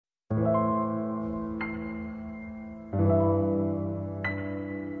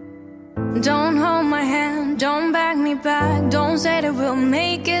Don't hold my hand, don't back me back. Don't say that we'll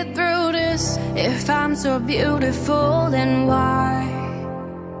make it through this. If I'm so beautiful, then why?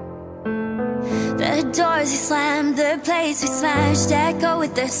 The doors we slammed, the place we smashed, echo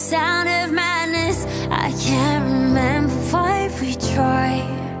with the sound of madness. I can't remember why we tried.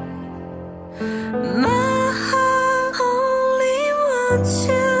 My heart only wants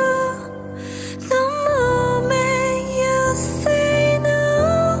you. The moment you say no.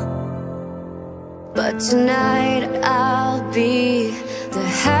 But tonight I'll be the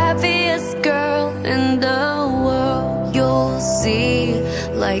happiest girl in the world. You'll see,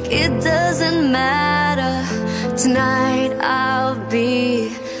 like it doesn't matter. Tonight I'll be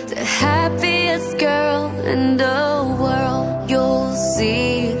the happiest girl in the world. You'll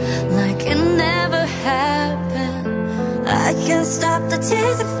see, like it never happened. I can't stop the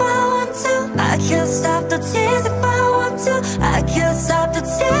tears if I want to. I can't stop the tears if I want to. I can't stop the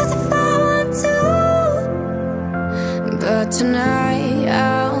tears if I want to. But tonight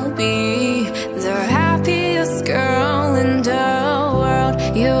I'll be the happiest girl in the world.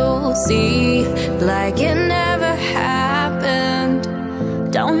 You'll see, like it never happened.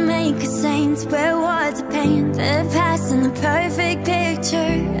 Don't make a saint where words are pain. The past and the perfect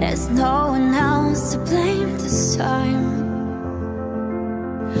picture. There's no one else to blame this time.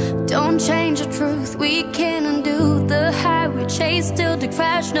 Don't change the truth, we can't undo the high we chase till the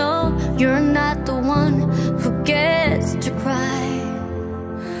crash. No, you're not the one who gets to cry.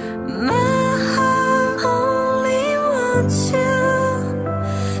 My heart only wants you.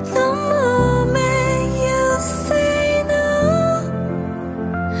 The moment you say no.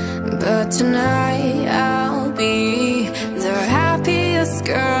 But tonight I'll be the happiest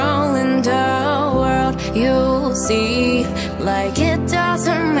girl in the world. You'll see, like it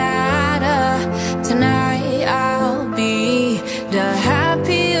doesn't matter. Tonight I'll be the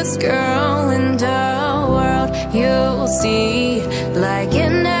happiest girl in the world. You'll see, like it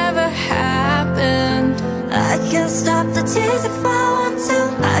never happened. I can't stop the tears if I want to.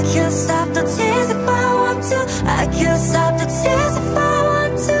 I can't stop the tears if I want to. I can't stop the tears if I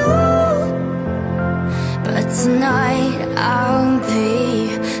want to. But tonight I'll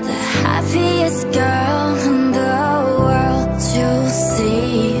be the happiest girl in the world. You'll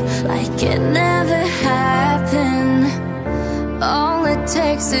see, like it never happened. All it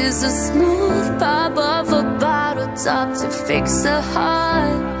takes is a smooth pop of a bottle top to fix a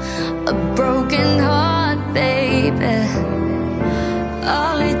heart, a broken heart, baby.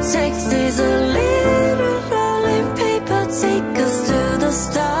 All